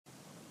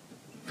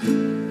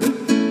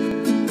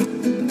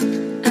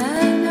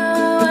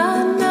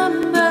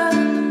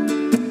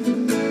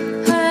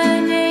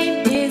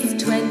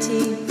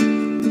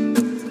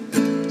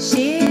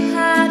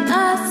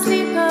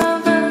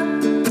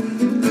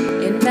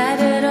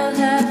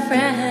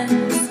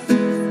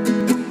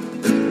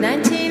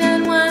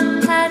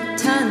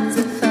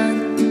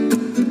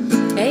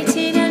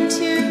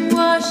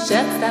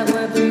That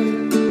were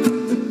blue.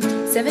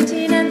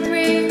 17 and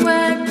 3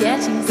 were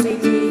getting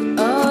sleepy.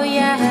 Oh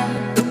yeah.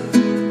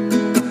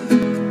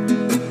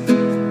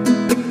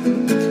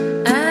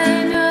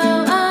 I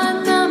know a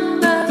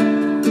number.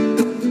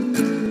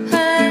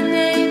 Her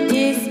name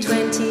is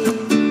 20.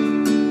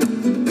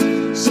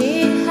 She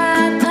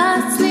had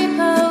a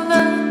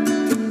sleepover,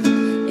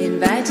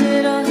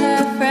 invited all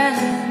her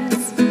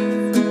friends.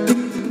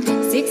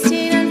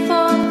 16 and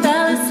 4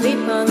 fell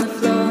asleep on the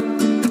floor.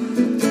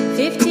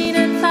 15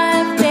 and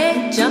 5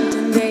 jumped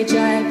and they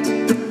jived.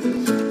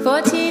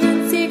 14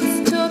 and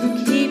 6 took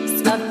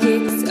heaps of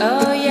pics.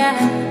 Oh yeah.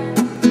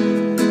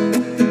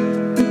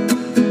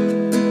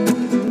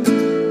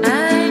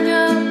 I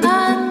know a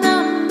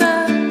number.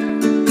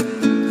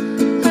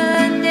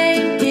 Her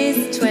name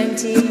is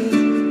 20.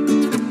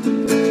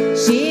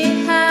 She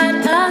had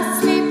a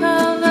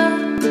sleepover,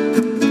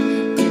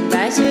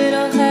 invited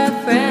all her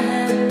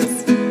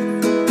friends.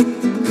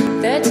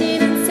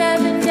 13 and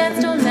 7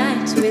 danced all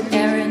night with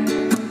Erin.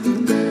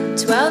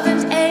 12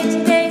 and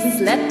 8 they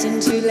slept in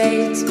too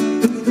late.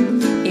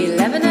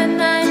 11 and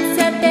 9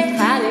 said they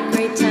had a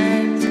great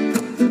time.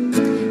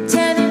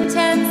 10 and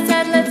 10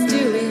 said let's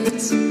do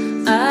it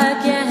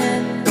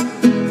again.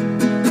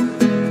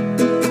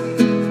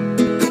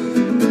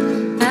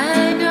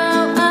 I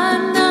know a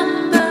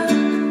number.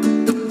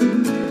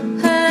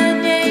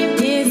 Her name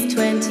is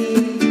 20.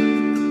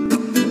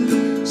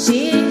 She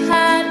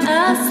had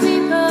a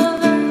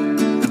sleepover,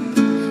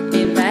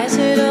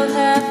 invited all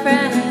her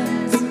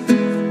friends.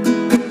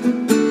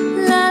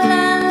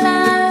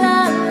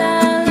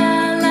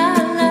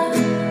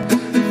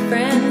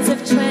 Friends of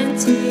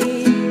 20.